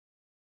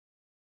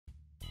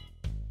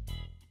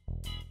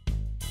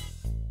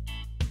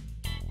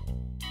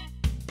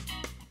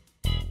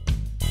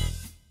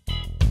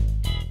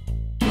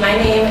My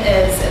name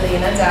is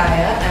Elena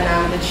Dyer and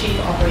I'm the Chief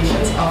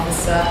Operations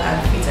Officer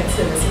at Futech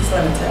Services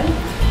Limited.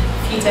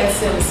 Futech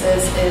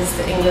Services is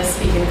the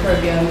English-speaking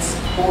Caribbean's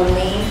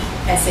only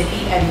SAP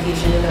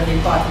education delivery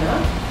partner,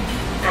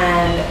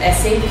 and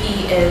SAP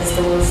is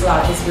the world's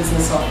largest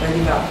business software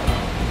developer.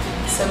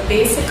 So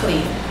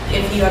basically,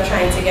 if you are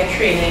trying to get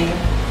training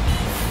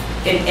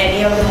in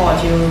any of the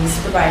modules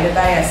provided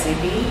by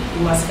SAP,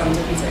 you must come to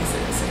Futech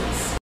Services.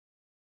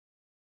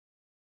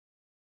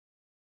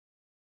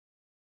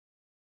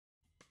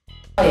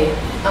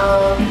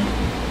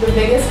 The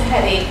biggest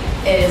headache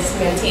is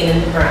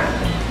maintaining the brand.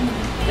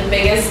 The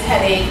biggest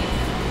headache,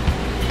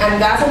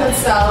 and that in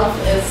itself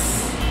is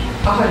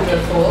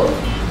 100-fold.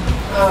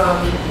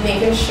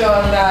 Making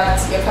sure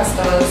that your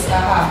customers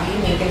are happy,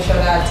 making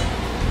sure that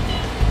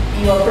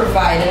you are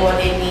providing what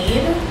they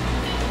need,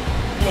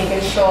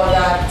 making sure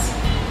that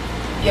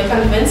you're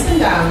convincing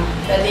them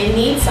that they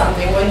need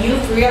something when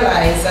you've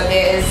realized that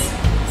there is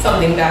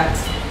something that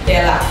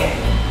they're lacking.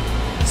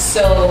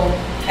 So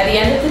at the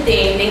end of the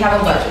day, they have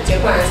a budget, your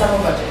clients have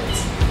a budget,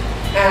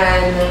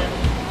 and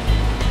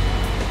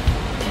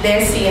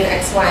they're seeing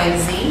X, Y, and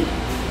Z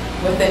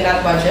within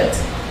that budget,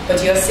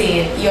 but you're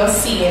seeing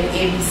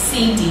A, B,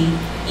 C, D,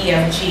 E,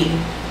 F, G,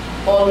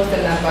 all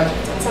within that budget.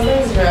 And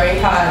sometimes it's very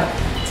hard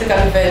to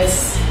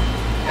convince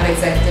an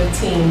executive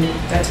team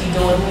that you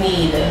don't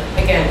need,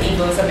 again,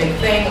 ego is a big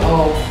thing,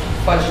 or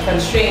budget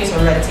constraints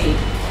or red tape.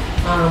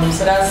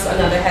 So that's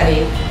another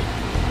headache.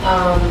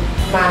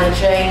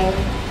 Managing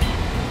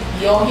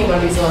your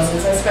human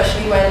resources,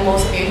 especially when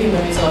most of your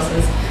human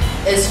resources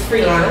is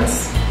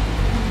freelance.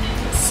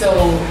 So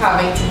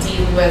having to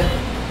deal with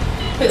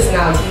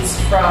personalities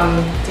from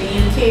the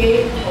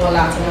UK or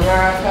Latin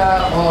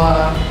America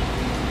or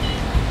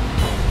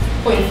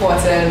Point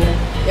Fortin,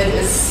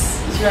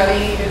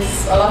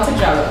 it's a lot to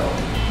juggle,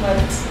 but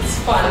it's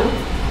fun.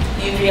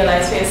 You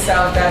realize for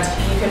yourself that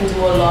you can do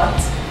a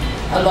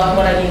lot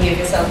more than you give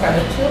yourself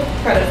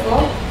credit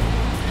for.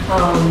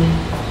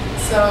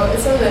 So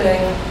it's a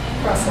learning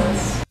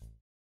process.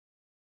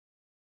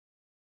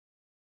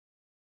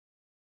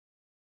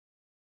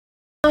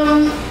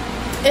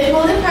 It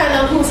will depend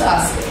on who's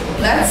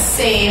asking. Let's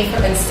say,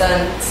 for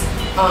instance,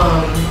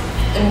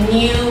 a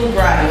new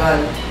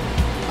graduate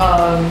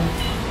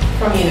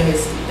from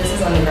university. This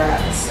is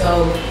undergrad.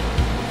 So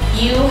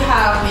you're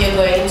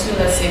going to,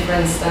 let's say, for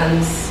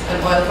instance,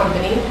 an oil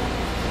company.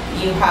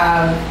 You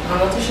have, I'm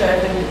not too sure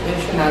if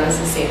in Trinidad is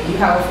the same. You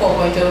have a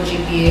 4.0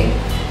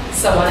 GPA.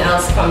 Someone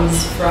else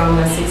comes from,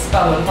 let's say,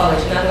 Spelman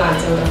College in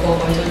Atlanta with a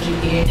 4.0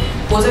 GPA.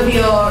 Both of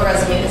your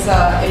resumes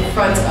are in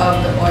front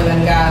of the oil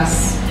and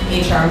gas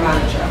HR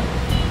manager.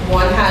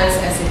 One has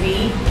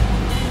SAP,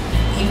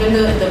 even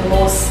the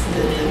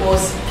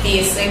most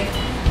basic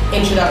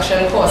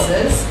introduction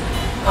courses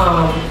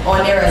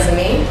on their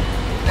resume,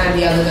 and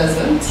the other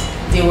doesn't.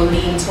 They will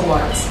lean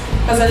towards.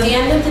 Because at the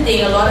end of the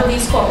day, a lot of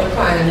these corporate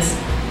clients,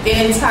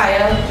 their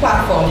entire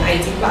platform,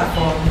 IT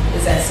platform,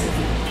 is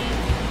SAP.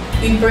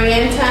 We bring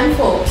in 10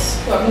 folks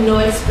who have no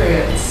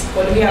experience.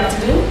 What do we have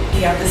to do?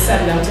 We have to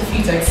send them to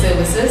Futech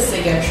Services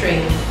to get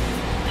trained.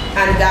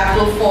 And that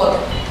will fall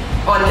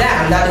on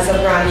them. That is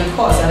a brand new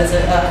cost. That is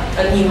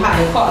a new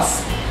higher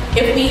cost.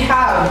 If we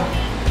have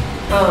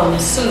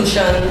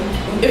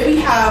if we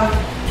have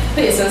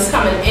persons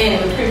coming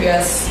in with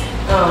previous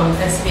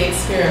SAP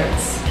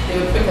experience, they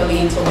would quickly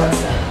lean towards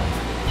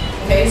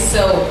that. Okay,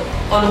 so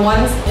on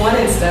one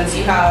instance,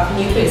 you have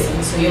new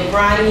persons, so you're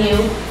brand new,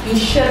 you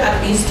should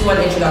at least do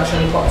an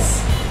introduction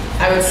course.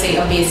 I would say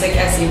a basic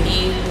SAP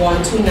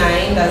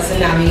 129, that's the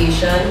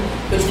navigation,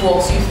 which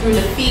walks you through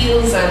the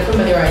fields and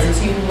familiarizes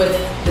you with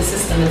the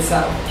system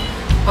itself.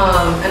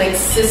 An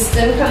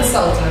existing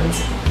consultant,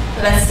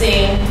 let's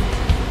say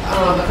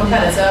a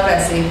competitor of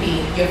SAP,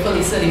 you're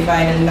fully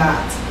certified in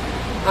that.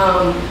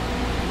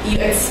 You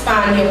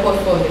expand your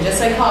portfolio,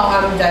 just like how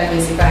I'm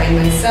diversifying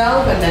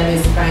myself and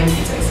diversifying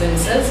Futech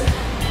Services.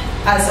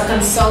 As a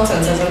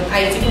consultant, as an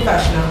IT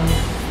professional,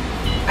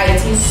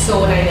 IT is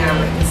so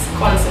dynamic, it's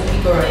constantly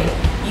growing.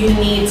 You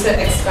need to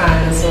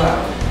expand as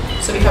well.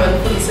 So becoming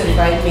fully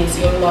certified makes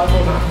you a lot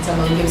more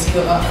marketable, gives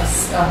you a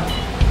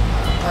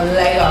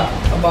leg up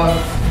above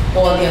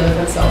all the other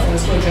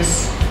consultants who are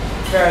just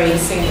very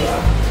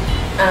singular.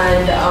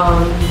 And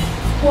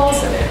who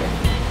else are there?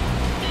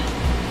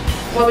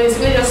 Well,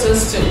 basically just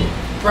those two.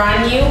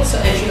 Brand new, so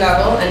entry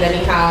level, and then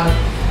you have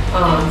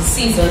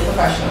seasoned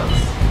professionals.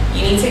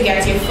 You need to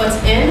get your foot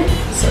in,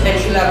 so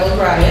entry level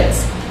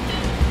graduates.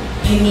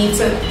 You need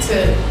to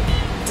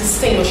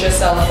distinguish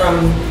yourself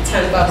from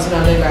 10,000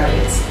 other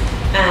graduates.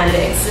 And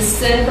the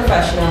existing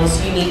professionals,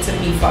 you need to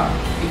beef up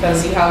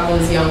because you have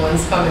those young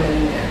ones coming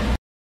in there.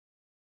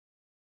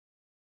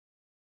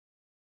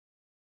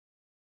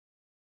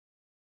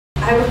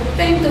 I would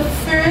think the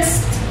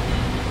first,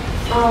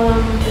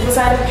 it was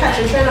either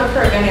Petrotrin or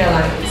Caribbean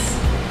Airlines.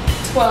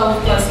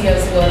 12 plus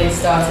years ago they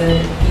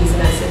started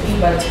using SAP,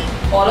 but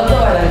all of the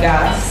oil and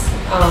gas,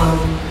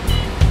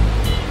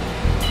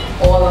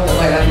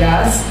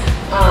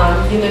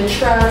 Unit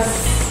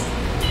Trust,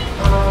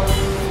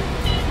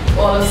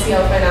 all of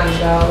CL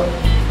Financial,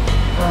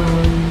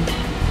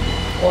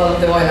 all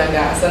of the oil and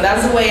gas. And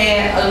that's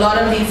where a lot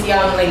of these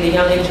young, like the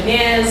young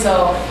engineers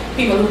or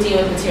people who deal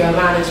with material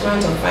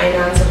management or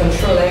finance or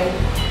controlling,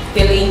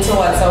 they lean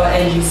towards our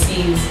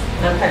NGCs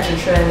and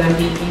Petrotrin and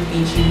BP,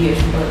 Beach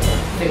Aviation, but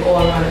they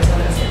all run it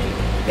on SAP.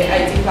 The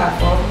IT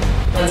platform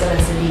runs on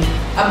SAP.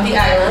 Up the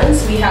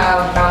islands, we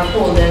have Bank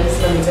Holdings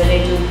Limited.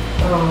 They do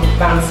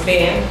Banks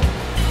Bay,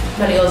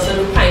 but they also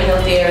do Pine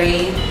Hill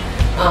Dairy.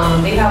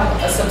 They have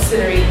a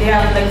subsidiary. They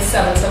have like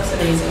 7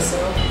 subsidiaries or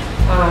so.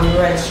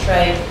 Red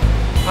Stripe,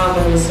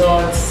 the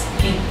resorts,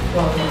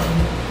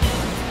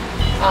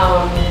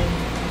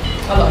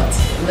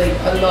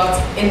 a lot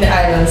in the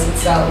islands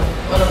itself.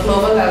 On a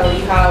global level,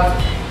 you have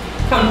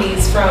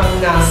companies from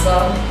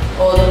NASA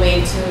all the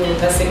way to,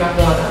 let's say,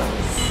 McDonald's.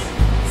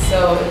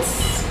 So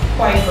it's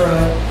quite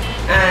broad.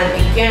 And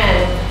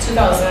again,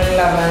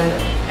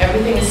 2011,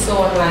 everything is so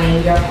online.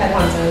 You have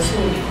headhunters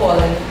who will be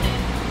calling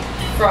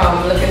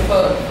from looking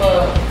for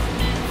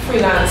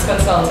freelance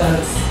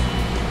consultants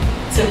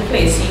to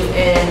place you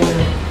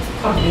in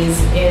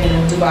companies in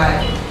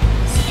Dubai.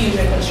 It's huge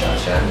in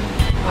construction.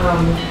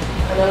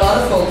 And a lot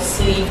of folks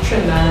leave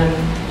Trinidad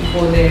and you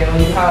go there, or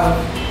you have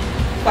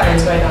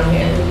clients right down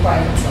here who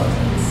require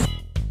consultants.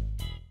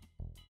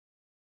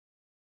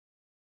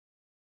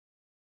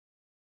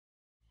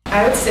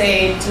 I would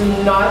say do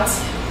not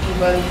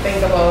even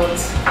think about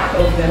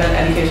opening an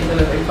education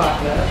delivery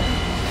partner.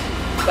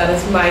 That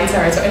is my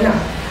territory. No.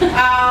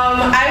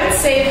 I would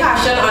say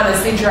passion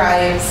honestly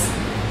drives.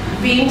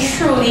 Being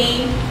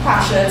truly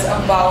passionate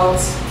about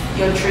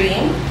your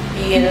dream,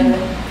 being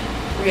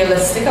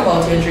realistic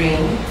about your dream,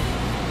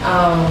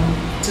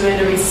 doing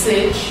the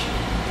research.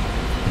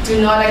 Do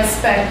not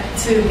expect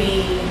to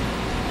be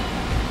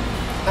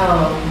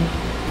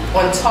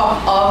on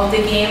top of the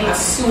game as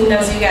soon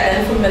as you get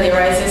in.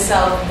 Familiarize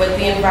yourself with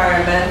the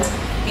environment,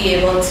 be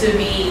able to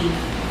be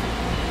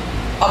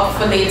up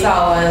for late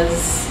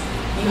hours.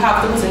 You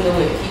have to put in the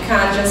work. You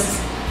can't just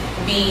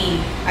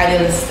be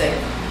idealistic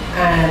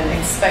and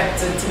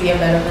expect it to be a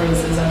bed of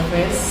roses at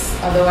first.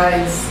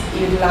 Otherwise,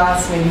 you'd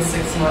last maybe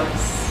 6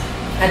 months.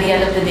 At the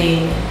end of the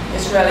day,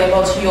 it's really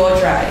about your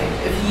drive.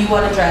 If you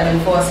want to drive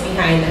and force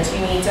behind it,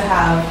 you need to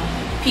have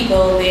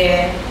people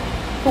there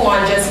who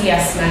aren't just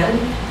yes men.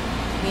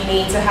 You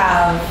need to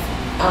have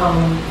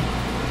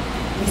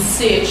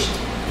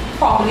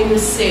properly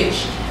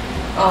researched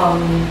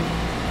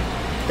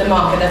the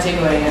market that you're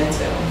going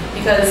into.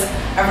 Because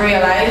I've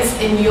realized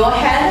in your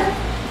head,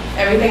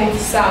 everything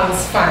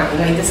sounds fine.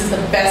 Like, this is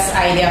the best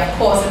idea, of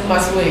course it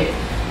must work.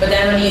 But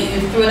then when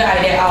you throw the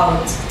idea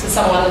out to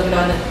someone looking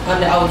on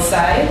the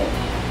outside,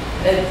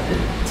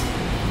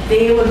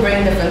 they would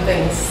bring different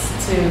things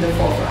to the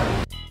forefront.